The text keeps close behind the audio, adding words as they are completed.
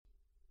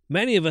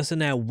Many of us are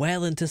now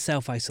well into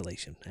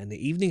self-isolation, and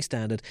the Evening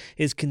Standard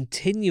is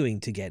continuing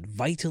to get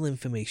vital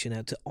information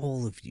out to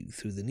all of you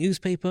through the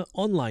newspaper,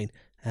 online,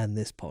 and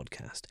this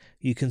podcast.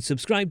 You can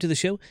subscribe to the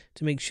show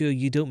to make sure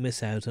you don't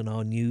miss out on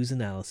our news,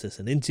 analysis,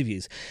 and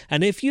interviews.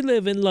 And if you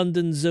live in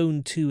London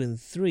Zone 2 and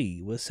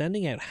 3, we're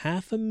sending out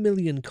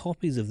 500,000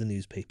 copies of the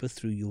newspaper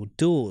through your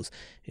doors.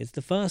 It's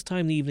the first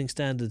time the Evening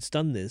Standard's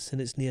done this, and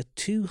it's near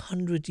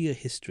 200-year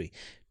history.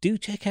 Do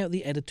check out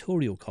the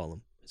editorial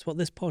column. It's what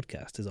this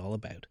podcast is all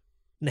about.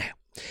 Now,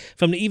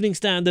 from the Evening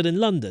Standard in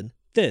London,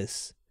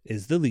 this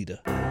is The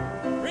Leader.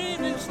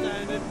 Evening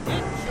Standard,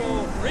 it's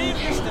your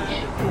Evening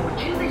Standard.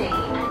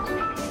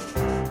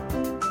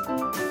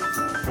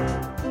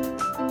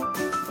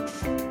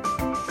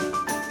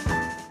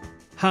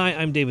 Hi,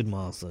 I'm David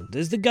Marsland.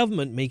 Is the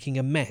government making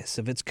a mess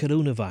of its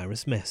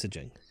coronavirus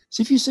messaging?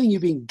 So if you're saying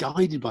you're being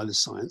guided by the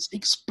science,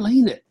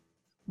 explain it.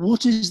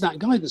 What is that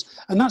guidance?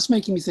 And that's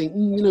making me think,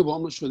 you know what,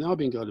 I'm not sure they are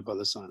being guided by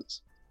the science.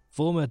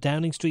 Former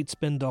Downing Street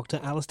spin doctor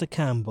Alistair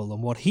Campbell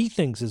on what he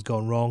thinks has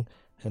gone wrong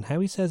and how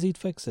he says he'd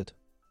fix it.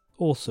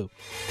 Also,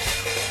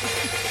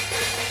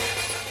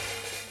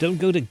 don't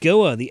go to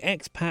Goa. The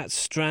expats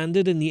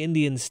stranded in the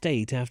Indian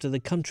state after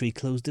the country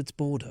closed its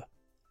border.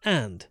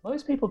 And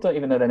most people don't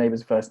even know their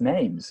neighbours' first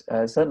names.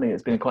 Certainly,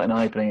 it's been quite an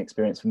eye-opening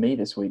experience for me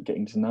this week,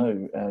 getting to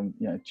know,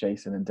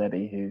 Jason and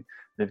Debbie, who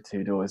live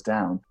 2 doors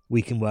down.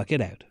 We Can Work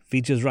It Out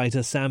features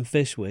writer Sam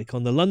Fishwick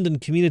on the London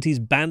communities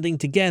banding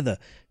together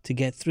to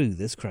get through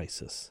this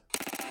crisis.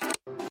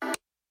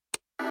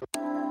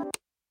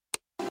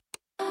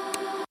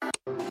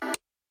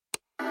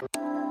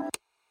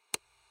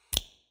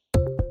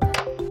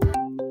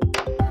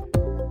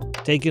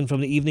 Taken from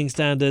the Evening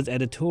Standard's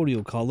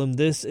editorial column,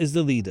 this is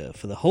The Leader.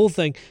 For the whole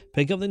thing,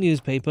 pick up the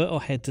newspaper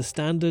or head to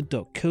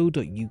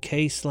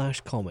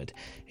standard.co.uk/comment.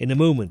 In a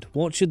moment,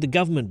 what should the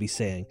government be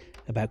saying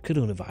about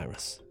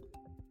coronavirus?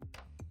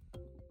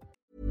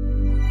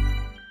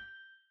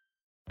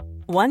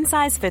 One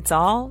size fits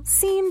all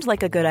seemed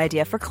like a good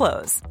idea for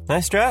clothes.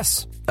 Nice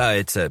dress.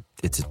 It's a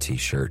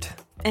t-shirt.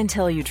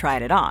 Until you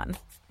tried it on.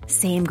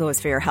 Same goes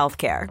for your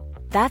healthcare.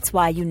 That's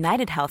why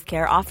United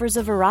Healthcare offers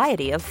a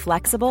variety of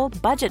flexible,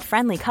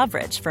 budget-friendly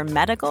coverage for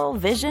medical,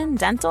 vision,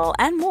 dental,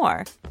 and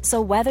more. So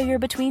whether you're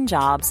between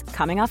jobs,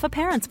 coming off a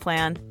parent's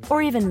plan,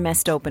 or even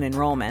missed open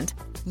enrollment,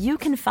 you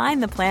can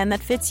find the plan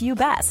that fits you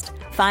best.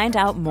 Find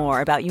out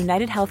more about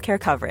United Healthcare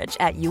coverage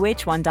at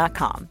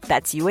uh1.com.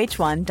 That's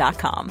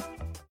uh1.com.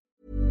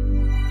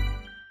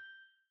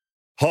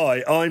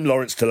 Hi, I'm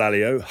Lawrence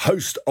Dallaglio,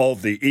 host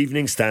of the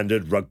Evening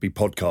Standard Rugby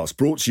Podcast,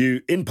 brought to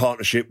you in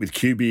partnership with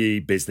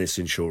QBE Business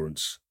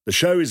Insurance. The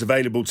show is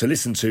available to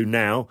listen to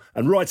now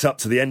and right up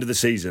to the end of the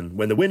season,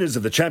 when the winners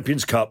of the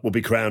Champions Cup will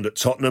be crowned at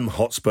Tottenham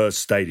Hotspur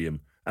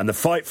Stadium, and the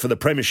fight for the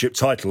Premiership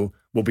title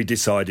will be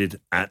decided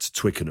at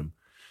Twickenham.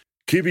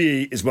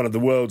 QBE is one of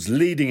the world's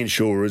leading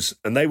insurers,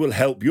 and they will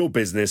help your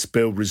business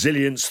build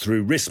resilience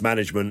through risk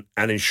management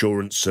and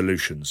insurance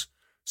solutions.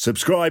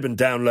 Subscribe and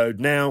download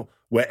now,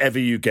 wherever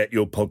you get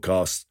your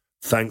podcasts.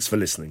 Thanks for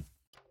listening.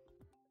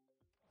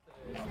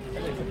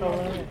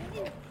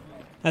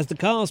 As the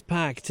cars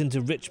packed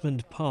into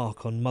Richmond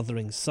Park on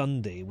Mothering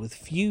Sunday with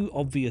few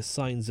obvious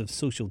signs of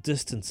social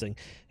distancing,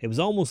 it was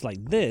almost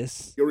like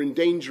this. You're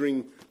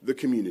endangering the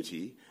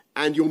community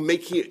and you're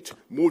making it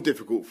more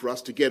difficult for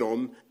us to get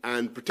on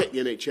and protect the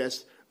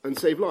NHS and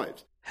save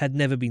lives. Had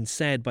never been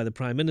said by the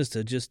Prime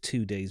Minister just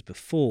 2 days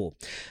before.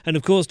 And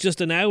of course,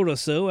 just an hour or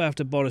so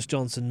after Boris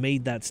Johnson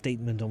made that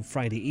statement on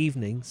Friday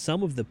evening,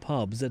 some of the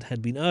pubs that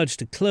had been urged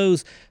to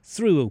close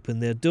threw open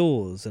their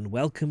doors and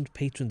welcomed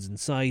patrons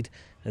inside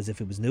as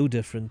if it was no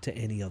different to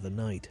any other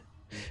night.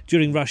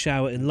 During rush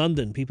hour in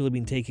London, people have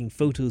been taking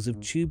photos of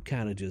tube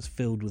carriages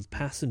filled with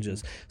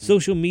passengers.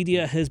 Social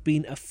media has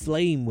been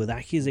aflame with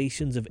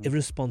accusations of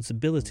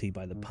irresponsibility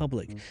by the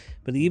public.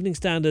 But the Evening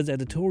Standard's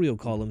editorial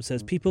column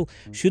says people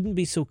shouldn't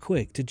be so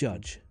quick to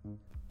judge.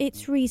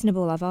 It's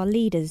reasonable of our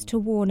leaders to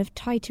warn of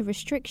tighter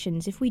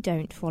restrictions if we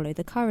don't follow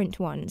the current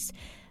ones.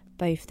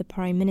 Both the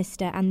Prime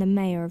Minister and the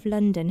Mayor of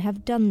London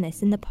have done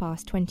this in the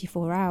past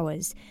 24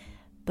 hours.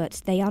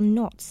 But they are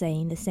not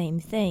saying the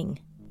same thing.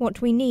 What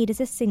we need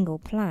is a single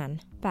plan,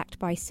 backed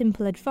by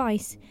simple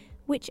advice,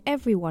 which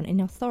everyone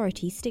in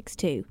authority sticks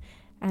to,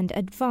 and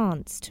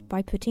advanced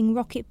by putting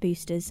rocket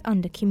boosters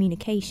under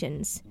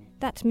communications.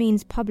 That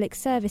means public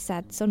service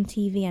ads on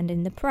TV and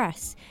in the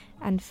press,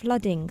 and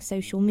flooding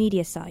social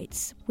media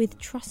sites with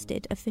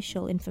trusted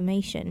official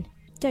information.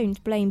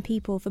 Don't blame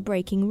people for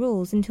breaking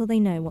rules until they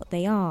know what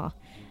they are,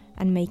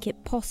 and make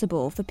it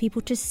possible for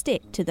people to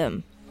stick to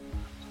them.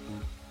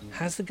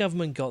 Has the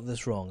government got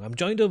this wrong? I'm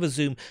joined over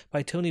Zoom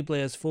by Tony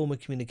Blair's former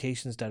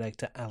communications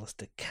director,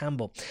 Alistair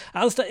Campbell.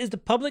 Alistair, is the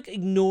public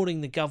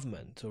ignoring the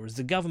government, or is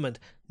the government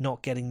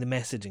not getting the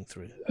messaging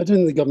through? I don't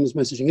think the government's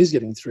messaging is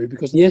getting through,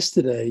 because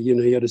yesterday, you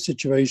had a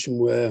situation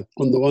where,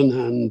 on the one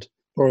hand,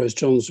 Boris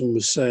Johnson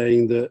was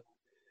saying that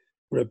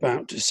we're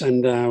about to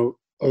send out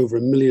over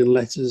 1 million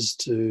letters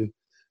to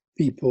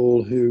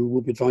people who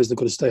will be advised they've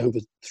got to stay home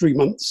for 3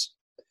 months,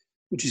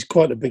 which is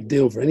quite a big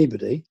deal for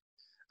anybody.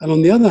 And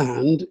on the other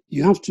hand,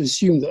 you have to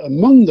assume that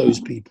among those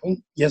people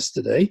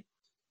yesterday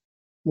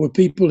were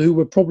people who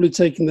were probably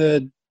taking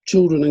their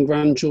children and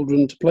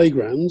grandchildren to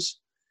playgrounds.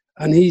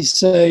 And he's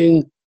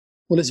saying,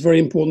 well, it's very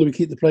important that we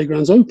keep the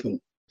playgrounds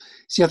open.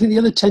 See, I think the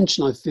other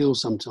tension I feel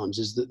sometimes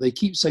is that they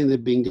keep saying they're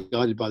being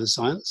guided by the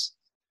science,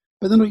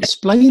 but they're not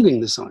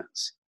explaining the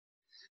science.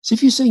 So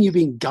if you're saying you're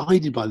being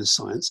guided by the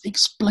science,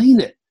 explain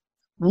it.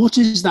 What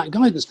is that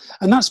guidance?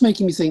 And that's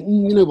making me think,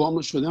 you know what, I'm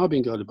not sure they are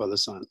being guided by the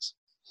science.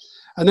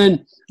 And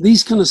then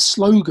these kind of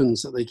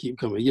slogans that they keep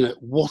coming, you know,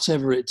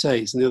 whatever it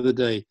takes. And the other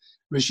day,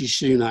 Rishi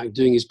Sunak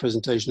doing his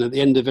presentation at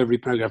the end of every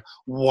paragraph,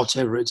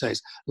 whatever it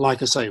takes.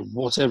 Like I say,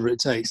 whatever it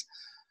takes.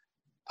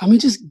 I mean,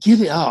 just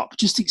give it up.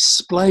 Just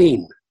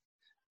explain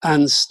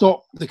and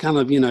stop the kind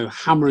of, you know,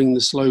 hammering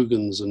the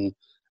slogans and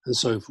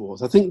so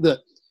forth. I think that,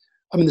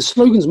 I mean, the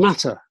slogans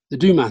matter. They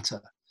do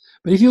matter.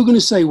 But if you're going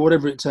to say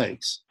whatever it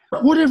takes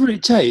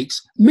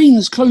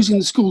means closing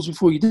the schools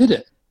before you did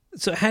it.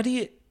 So how do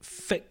you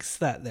fix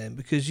that then?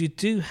 Because you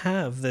do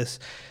have this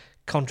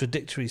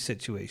contradictory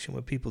situation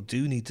where people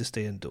do need to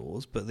stay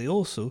indoors, but they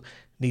also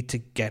need to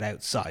get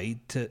outside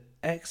to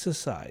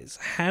exercise.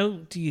 How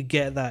do you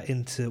get that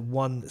into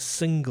one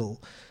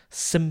single,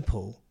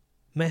 simple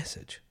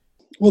message?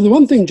 Well, the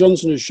one thing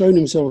Johnson has shown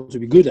himself to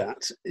be good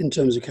at in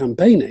terms of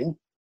campaigning,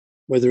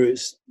 whether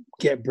it's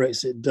get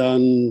Brexit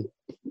done,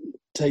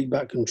 take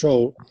back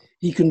control,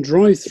 he can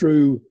drive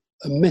through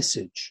a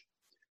message.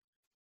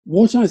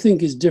 What I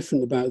think is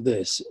different about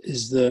this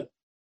is that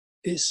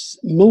it's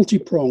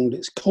multi-pronged,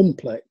 it's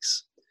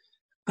complex,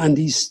 and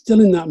he's still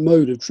in that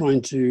mode of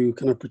trying to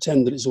kind of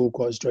pretend that it's all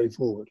quite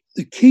straightforward.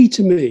 The key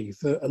to me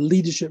for a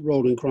leadership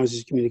role in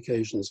crisis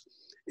communications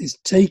is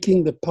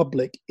taking the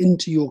public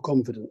into your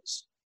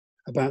confidence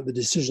about the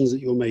decisions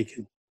that you're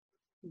making.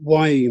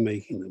 Why are you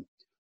making them?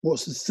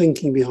 What's the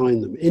thinking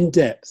behind them? In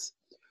depth.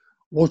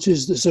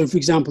 So for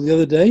example, the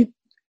other day,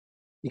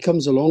 he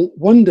comes along,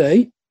 one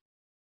day,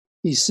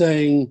 he's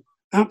saying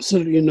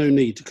absolutely no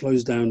need to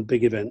close down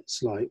big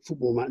events like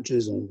football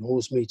matches and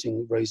horse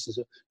meeting races.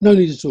 No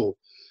need at all.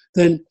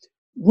 Then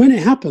when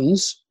it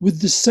happens, with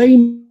the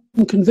same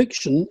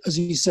conviction as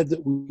he said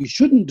that we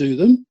shouldn't do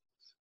them,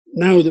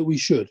 now that we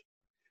should.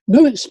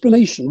 No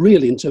explanation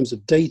really in terms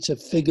of data,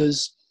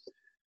 figures,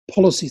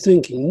 policy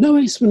thinking. No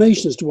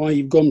explanation as to why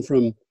you've gone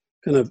from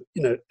kind of,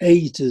 you know,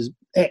 A to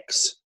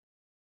X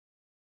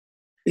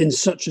in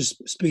such a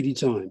speedy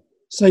time.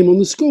 Same on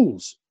the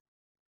schools.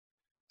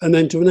 And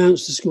then to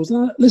announce to schools,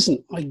 now,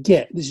 listen, I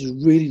get this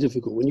is really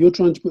difficult when you're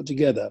trying to put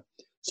together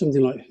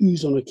something like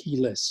who's on a key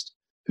list,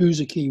 who's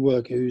a key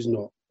worker, who's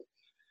not.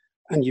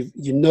 And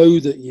you know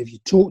that if you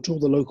talk to all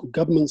the local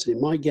governments, it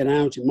might get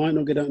out, it might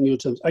not get out in your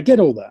terms. I get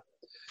all that.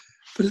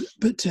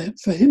 But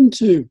for him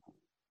to,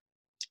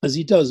 as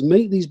he does,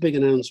 make these big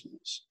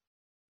announcements,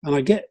 and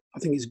I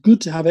think it's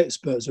good to have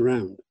experts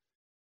around,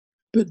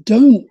 but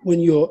don't, when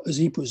you're, as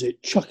he puts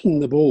it, chucking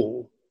the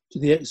ball to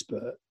the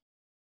expert,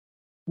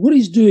 what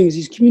he's doing is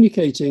he's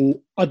communicating,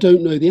 I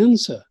don't know the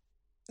answer.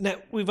 Now,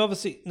 we've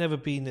obviously never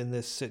been in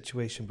this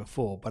situation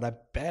before, but I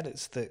bet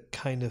it's the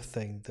kind of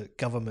thing that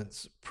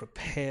governments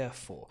prepare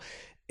for.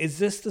 Is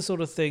this the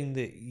sort of thing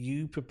that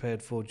you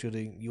prepared for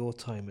during your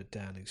time at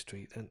Downing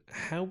Street? And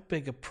how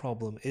big a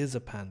problem is a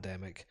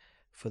pandemic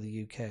for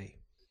the UK?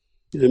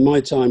 In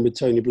my time with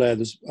Tony Blair,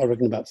 there's, I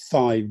reckon, about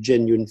 5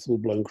 genuine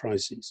full-blown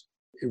crises.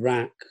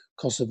 Iraq,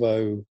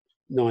 Kosovo,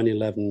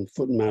 9/11,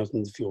 foot and mouth,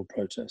 and the fuel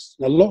protests.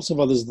 Now, lots of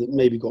others that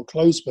maybe got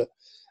close, but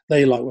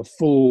they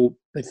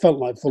felt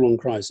like full-on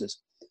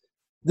crisis.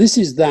 This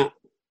is that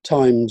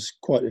times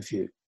quite a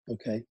few,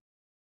 okay?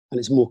 And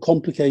it's more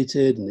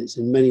complicated and it's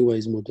in many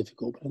ways more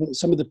difficult. But I think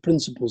some of the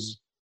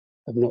principles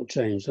have not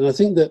changed. And I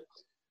think that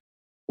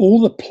all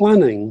the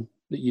planning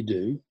that you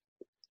do,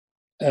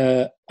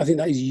 I think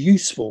that is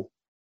useful.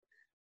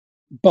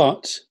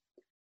 But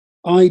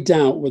I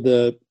doubt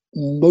whether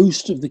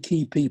most of the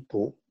key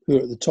people who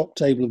are at the top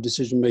table of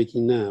decision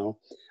making now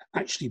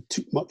actually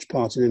took much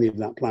part in any of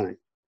that planning.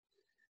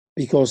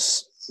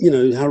 Because, you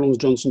know, how long has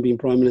Johnson been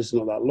Prime Minister?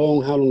 Not that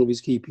long. How long have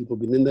his key people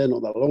been in there?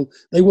 Not that long.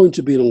 They won't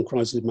have been on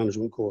crisis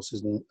management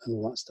courses and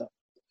all that stuff.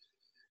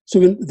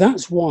 So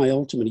that's why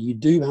ultimately you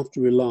do have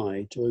to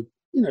rely to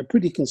a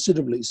pretty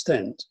considerable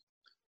extent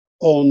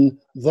on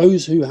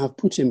those who have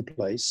put in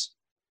place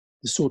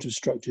the sort of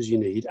structures you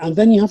need, and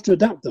then you have to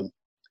adapt them.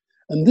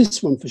 And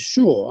this one for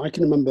sure, I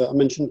can remember I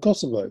mentioned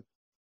Kosovo.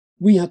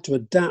 We had to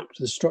adapt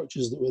the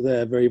structures that were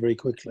there very, very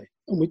quickly.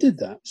 And we did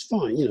that. It's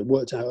fine, it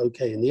worked out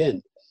okay in the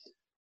end.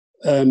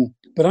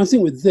 But I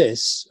think with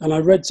this, and I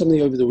read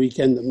something over the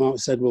weekend that Mark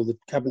said, well, the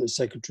Cabinet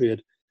Secretary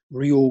had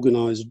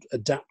reorganised,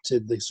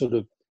 adapted the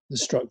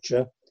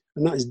structure,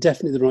 and that is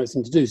definitely the right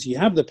thing to do. So you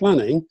have the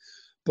planning,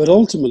 but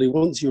ultimately,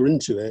 once you're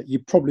into it, you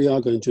probably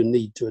are going to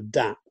need to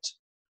adapt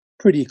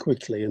pretty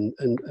quickly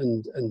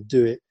and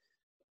do it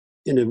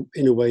in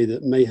a way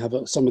that may have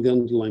some of the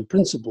underlying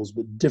principles,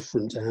 but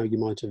different to how you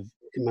might have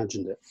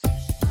imagined it.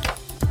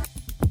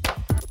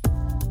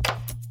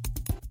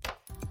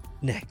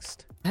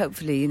 Next,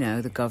 Hopefully,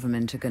 the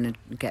government are going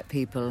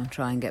to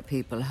try and get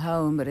people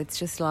home, but it's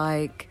just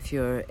like if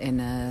you're in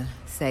a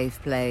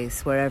safe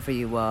place, wherever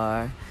you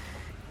are,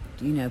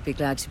 be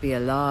glad to be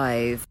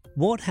alive.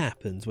 What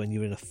happens when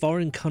you're in a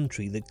foreign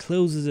country that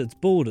closes its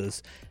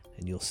borders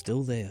and you're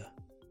still there?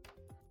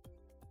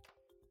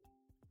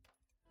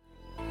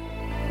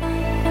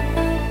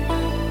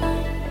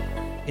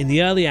 In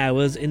the early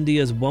hours,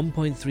 India's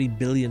 1.3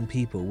 billion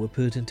people were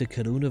put into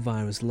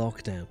coronavirus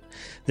lockdown.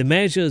 The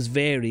measures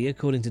vary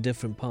according to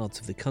different parts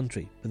of the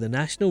country, but the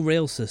national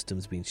rail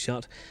system's been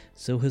shut,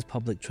 so has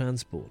public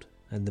transport,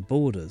 and the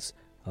borders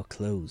are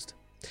closed.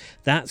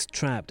 That's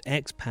trapped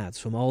expats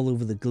from all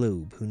over the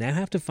globe who now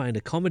have to find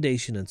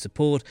accommodation and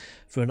support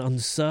for an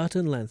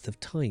uncertain length of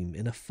time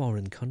in a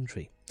foreign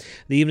country.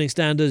 The Evening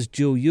Standard's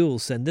Joe Yule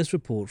sent this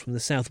report from the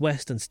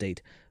southwestern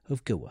state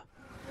of Goa.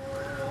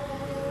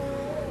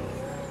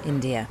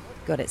 India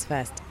got its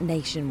first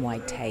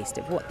nationwide taste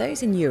of what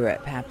those in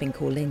Europe have been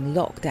calling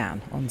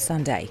lockdown on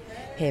Sunday.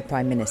 Here,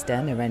 Prime Minister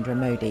Narendra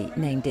Modi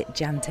named it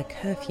Janta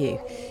Curfew.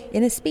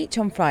 In a speech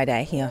on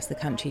Friday, he asked the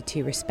country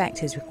to respect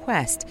his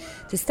request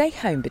to stay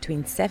home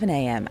between 7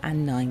 a.m.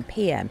 and 9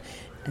 p.m.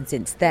 And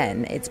since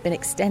then, it's been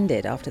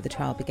extended after the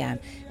trial began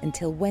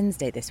until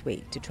Wednesday this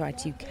week to try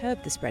to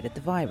curb the spread of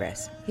the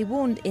virus. He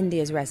warned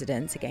India's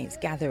residents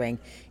against gathering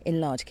in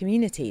large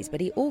communities,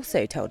 but he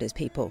also told his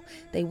people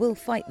they will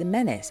fight the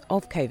menace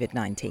of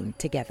COVID-19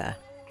 together.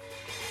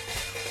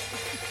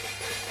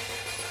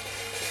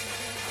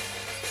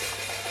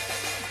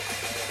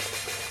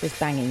 This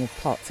banging of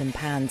pots and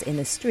pans in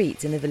the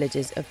streets in the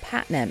villages of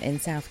Patnam in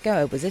South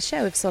Goa was a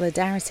show of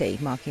solidarity,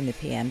 marking the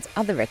PM's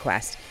other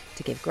request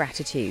to give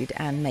gratitude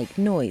and make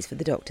noise for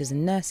the doctors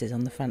and nurses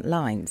on the front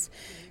lines.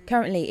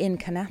 Currently in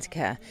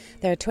Karnataka,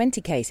 there are 20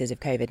 cases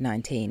of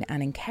COVID-19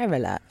 and in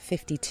Kerala,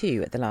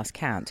 52 at the last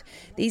count.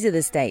 These are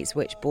the states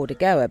which border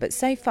Goa, but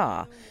so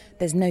far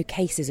there's no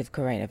cases of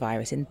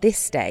coronavirus in this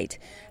state,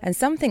 and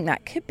some think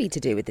that could be to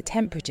do with the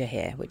temperature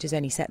here, which is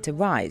only set to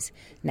rise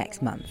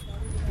next month.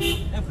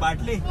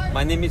 Partly.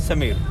 My name is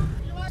Samir.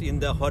 In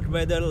the hot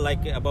weather,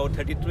 like about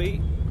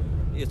 33,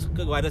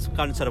 the virus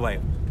can't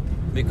survive.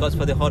 Because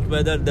for the hot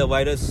weather, the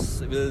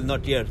virus will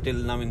not here till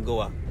now in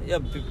Goa. Yeah,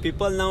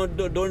 people now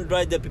don't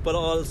drive. The people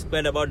all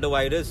spread about the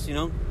virus,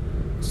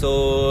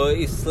 So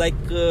it's like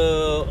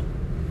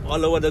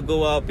all over the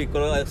Goa,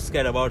 people are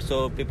scared about.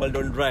 So people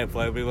don't drive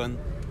for everyone.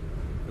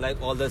 Like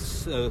all the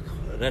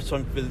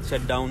restaurants will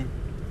shut down.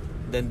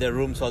 Then the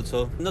rooms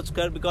also. Not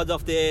scared because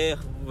of the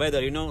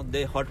weather,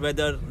 the hot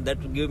weather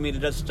that give me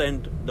little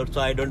strength. That's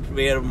why I don't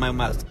wear my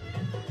mask.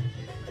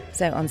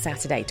 So on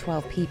Saturday,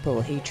 12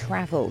 people who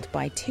travelled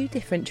by 2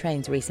 different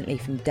trains recently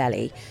from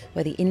Delhi,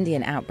 where the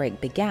Indian outbreak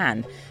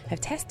began,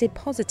 have tested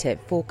positive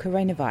for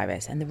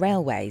coronavirus, and the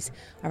railways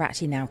are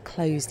actually now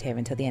closed here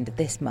until the end of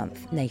this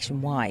month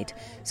nationwide.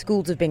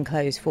 Schools have been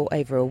closed for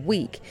over a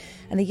week,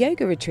 and the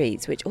yoga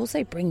retreats, which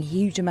also bring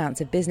huge amounts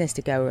of business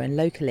to Goa and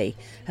locally,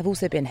 have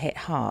also been hit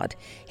hard.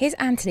 Here's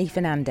Anthony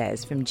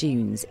Fernandez from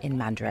June's in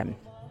Mandram.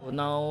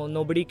 Now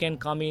nobody can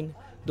come in.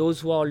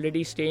 Those who are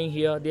already staying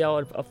here, they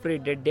are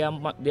afraid that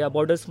their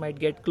borders might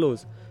get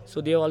closed.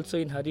 So they are also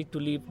in hurry to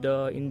leave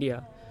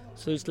India.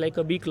 So it's like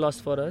a big loss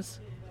for us.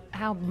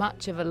 How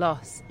much of a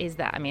loss is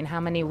that? I mean, how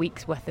many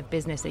weeks worth of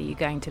business are you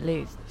going to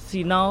lose?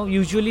 See, now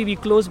usually we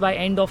close by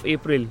end of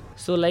April.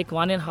 So like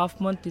 1.5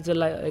 months is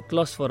a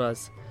loss for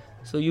us.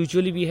 So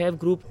usually we have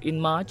group in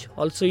March,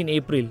 also in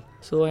April.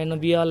 So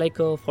and we are like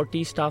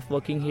 40 staff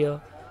working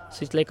here.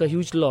 So it's like a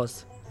huge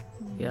loss.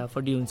 Yeah,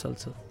 for Dunes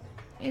also.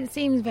 It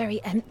seems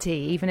very empty.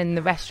 Even in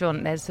the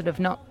restaurant, there's sort of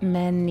not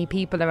many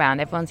people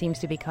around. Everyone seems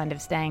to be kind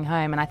of staying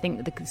home, and I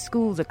think that the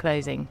schools are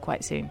closing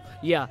quite soon.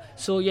 Yeah,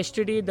 so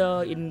yesterday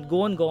the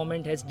Goan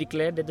government has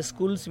declared that the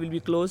schools will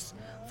be closed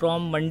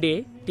from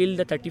Monday till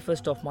the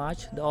 31st of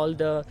March. All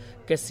the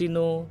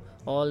casino,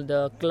 all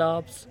the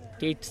clubs,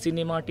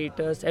 cinema,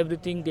 theatres,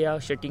 everything they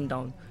are shutting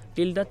down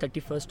till the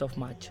 31st of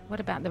March. What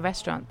about the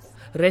restaurants?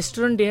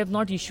 Restaurant, they have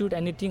not issued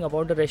anything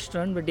about the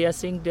restaurant, but they are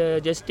saying they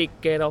just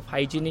take care of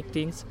hygienic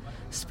things,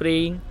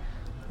 spraying.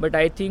 But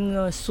I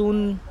think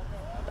soon,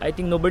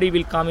 nobody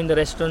will come in the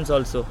restaurants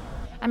also.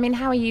 I mean,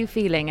 how are you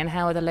feeling and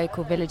how are the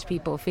local village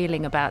people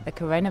feeling about the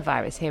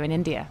coronavirus here in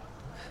India?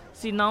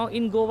 See, now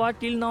in Goa,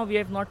 till now we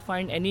have not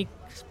found any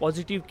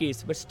positive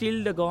case, but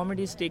still the government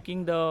is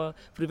taking the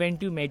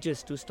preventive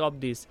measures to stop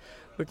this.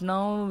 But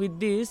now with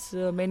this,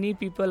 many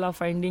people are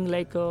finding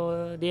like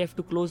they have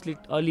to close it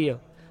earlier.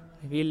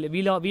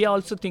 We are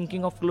also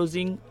thinking of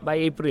closing by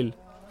April,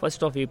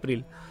 1st of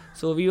April.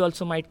 So we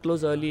also might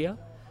close earlier.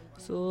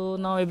 So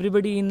now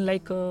everybody in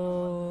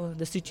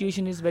the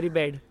situation is very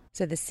bad.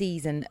 So the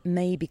season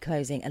may be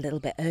closing a little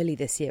bit early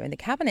this year, and the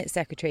Cabinet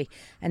Secretary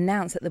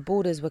announced that the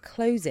borders were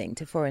closing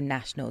to foreign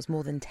nationals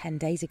more than 10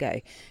 days ago.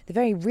 The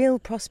very real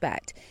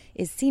prospect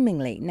is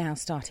seemingly now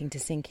starting to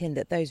sink in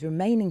that those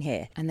remaining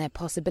here and their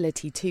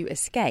possibility to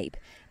escape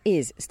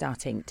is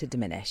starting to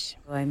diminish.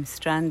 I'm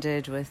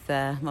stranded with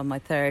on my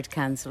third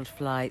cancelled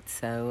flight,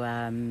 so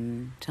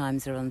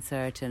times are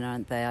uncertain,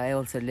 aren't they? I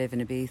also live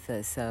in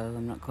Ibiza, so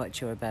I'm not quite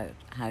sure about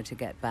how to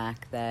get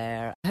back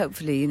there.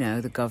 Hopefully,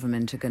 the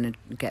government are going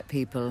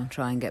to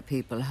try and get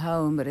people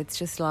home, but it's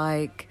just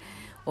like...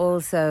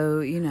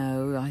 Also,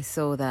 I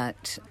saw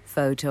that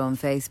photo on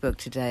Facebook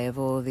today of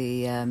all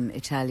the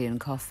Italian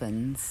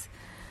coffins.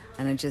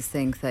 And I just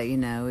think that,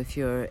 if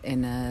you're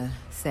in a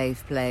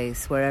safe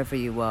place, wherever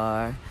you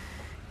are,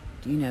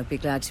 be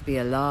glad to be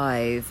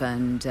alive.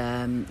 And,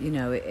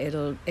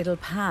 it'll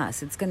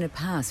pass. It's going to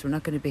pass. We're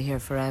not going to be here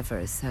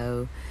forever.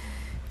 So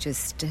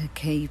just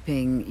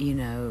keeping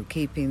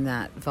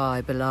that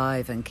vibe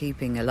alive and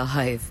keeping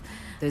alive.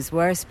 There's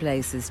worse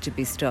places to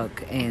be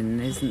stuck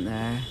in, isn't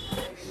there?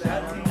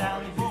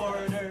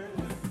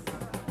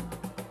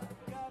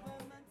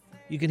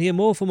 You can hear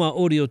more from our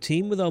audio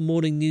team with our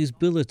morning news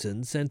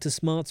bulletin sent to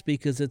smart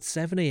speakers at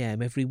 7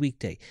 a.m. every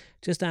weekday.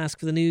 Just ask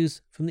for the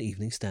news from the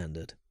Evening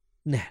Standard.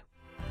 Now,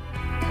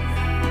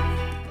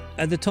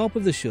 at the top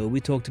of the show,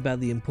 we talked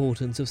about the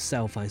importance of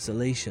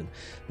self-isolation.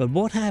 But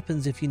what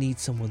happens if you need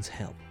someone's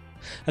help?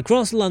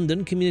 Across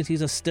London,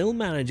 communities are still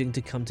managing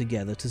to come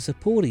together to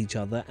support each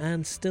other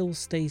and still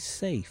stay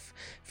safe.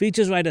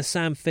 Features writer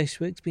Sam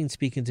Fishwick's been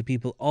speaking to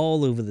people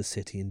all over the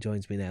city and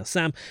joins me now.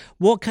 Sam,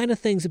 what kind of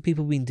things have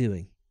people been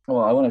doing?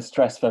 Well, I want to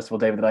stress, first of all,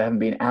 David, that I haven't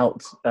been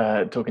out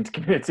talking to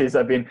communities.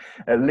 I've been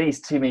at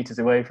least 2 meters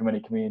away from any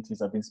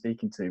communities I've been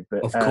speaking to.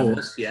 But of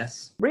course,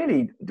 yes.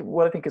 Really,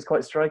 what I think is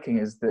quite striking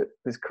is that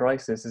this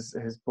crisis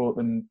has brought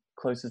them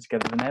closer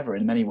together than ever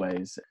in many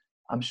ways.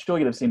 I'm sure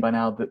you'll have seen by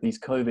now that these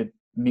COVID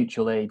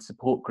mutual aid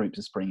support groups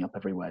are springing up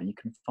everywhere. You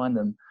can find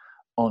them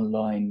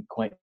online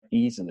quite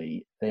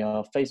easily. They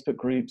are Facebook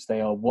groups, they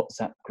are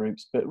WhatsApp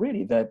groups, but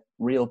really they're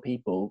real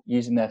people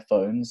using their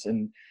phones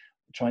and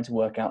trying to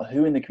work out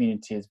who in the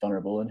community is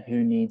vulnerable and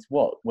who needs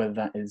what, whether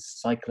that is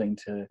cycling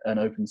to an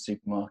open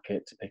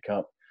supermarket to pick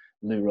up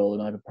Lurol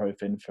and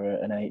ibuprofen for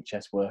an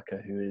NHS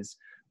worker who is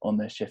on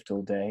their shift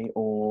all day,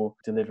 or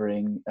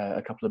delivering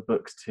a couple of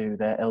books to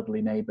their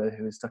elderly neighbour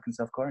who is stuck in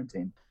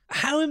self-quarantine.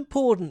 How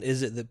important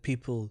is it that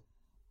people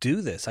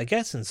do this? I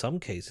guess in some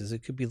cases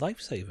it could be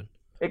life-saving.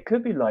 It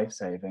could be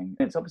life-saving.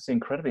 It's obviously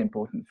incredibly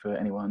important for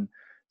anyone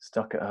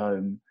stuck at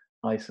home,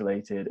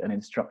 isolated and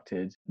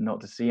instructed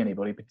not to see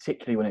anybody,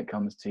 particularly when it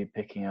comes to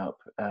picking up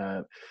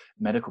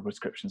medical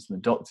prescriptions from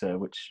the doctor,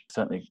 which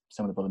certainly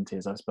some of the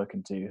volunteers I've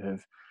spoken to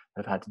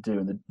have had to do.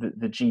 And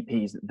the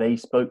GPs that they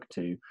spoke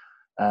to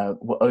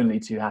were only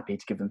too happy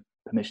to give them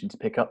permission to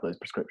pick up those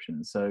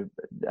prescriptions. So,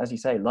 as you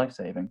say,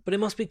 life-saving. But it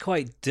must be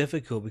quite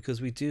difficult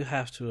because we do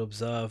have to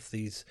observe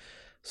these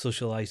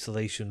social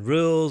isolation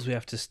rules. We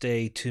have to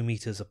stay 2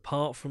 meters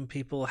apart from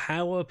people.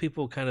 How are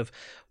people kind of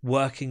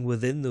working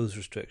within those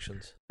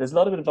restrictions? There's a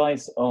lot of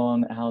advice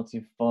on how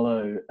to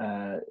follow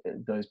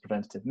those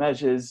preventative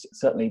measures.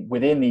 Certainly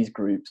within these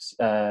groups,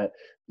 whether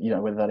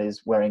that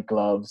is wearing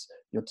gloves,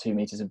 your 2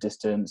 meters of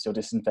distance, your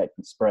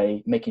disinfectant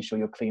spray, making sure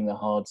you're cleaning the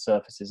hard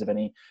surfaces of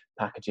any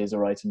packages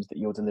or items that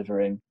you're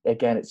delivering.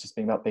 Again, it's just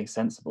about being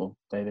sensible,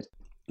 David.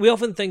 We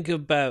often think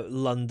about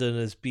London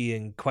as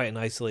being quite an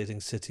isolating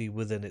city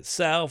within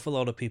itself. A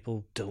lot of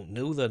people don't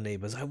know their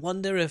neighbours. I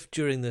wonder if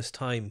during this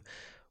time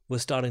we're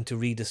starting to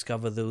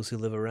rediscover those who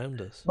live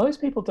around us.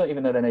 Most people don't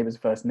even know their neighbours'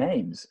 first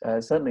names.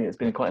 Certainly it's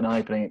been quite an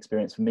eye-opening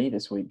experience for me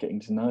this week, getting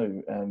to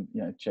know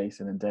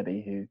Jason and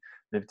Debbie, who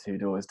live 2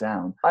 doors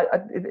down.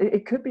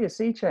 It could be a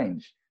sea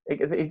change.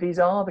 These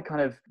are the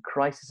kind of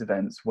crisis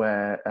events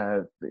where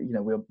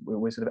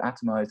we're sort of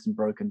atomised and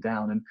broken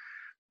down, and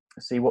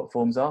see what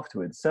forms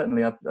afterwards.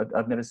 Certainly,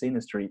 I've never seen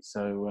the streets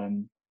so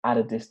at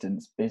a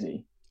distance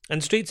busy.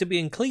 And streets are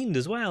being cleaned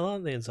as well,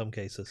 aren't they? In some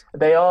cases,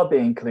 they are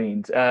being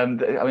cleaned.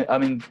 I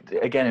mean,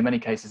 again, in many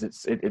cases,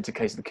 it's a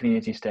case of the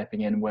community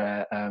stepping in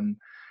where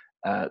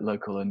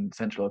local and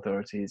central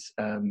authorities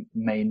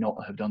may not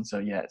have done so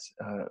yet,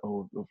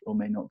 or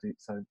may not do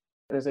so.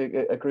 There's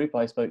a group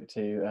I spoke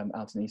to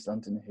out in East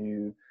London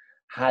who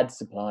had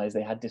supplies.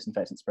 They had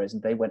disinfectant sprays,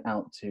 and they went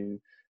out to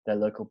their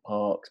local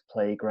parks,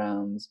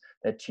 playgrounds,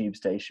 their tube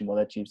station, while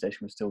their tube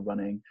station was still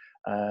running,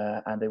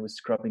 and they were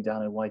scrubbing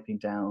down and wiping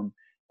down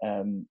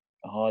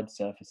hard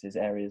surfaces,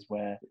 areas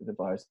where the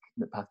virus,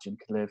 the pathogen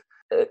could live.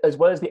 As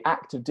well as the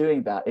act of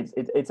doing that,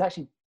 it's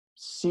actually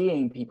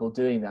seeing people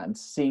doing that and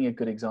seeing a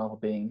good example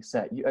being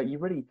set. You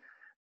really,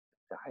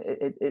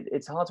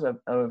 it's hard to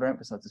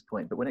overemphasize this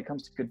point, but when it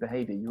comes to good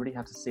behaviour, you really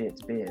have to see it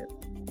to be it.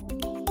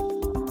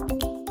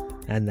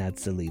 And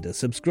that's The Leader.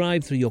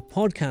 Subscribe through your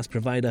podcast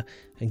provider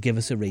and give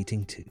us a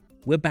rating too.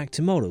 We're back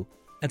tomorrow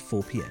at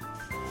 4 p.m.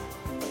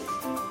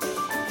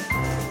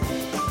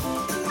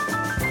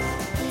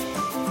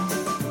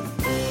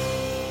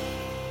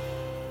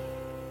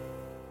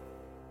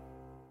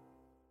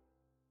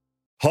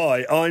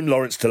 Hi, I'm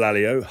Lawrence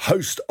Dallaglio,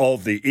 host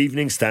of the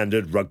Evening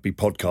Standard Rugby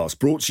Podcast,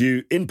 brought to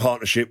you in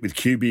partnership with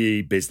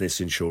QBE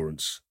Business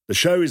Insurance. The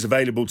show is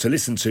available to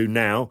listen to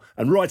now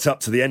and right up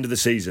to the end of the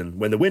season,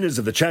 when the winners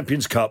of the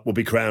Champions Cup will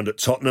be crowned at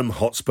Tottenham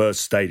Hotspur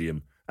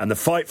Stadium. and the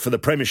fight for the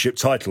Premiership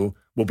title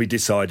will be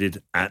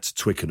decided at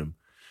Twickenham.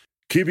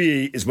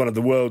 QBE is one of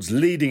the world's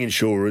leading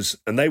insurers,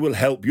 and they will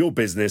help your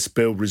business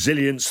build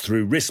resilience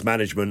through risk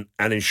management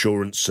and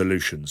insurance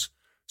solutions.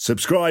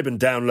 Subscribe and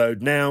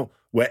download now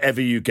wherever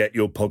you get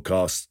your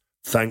podcasts.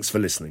 Thanks for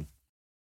listening.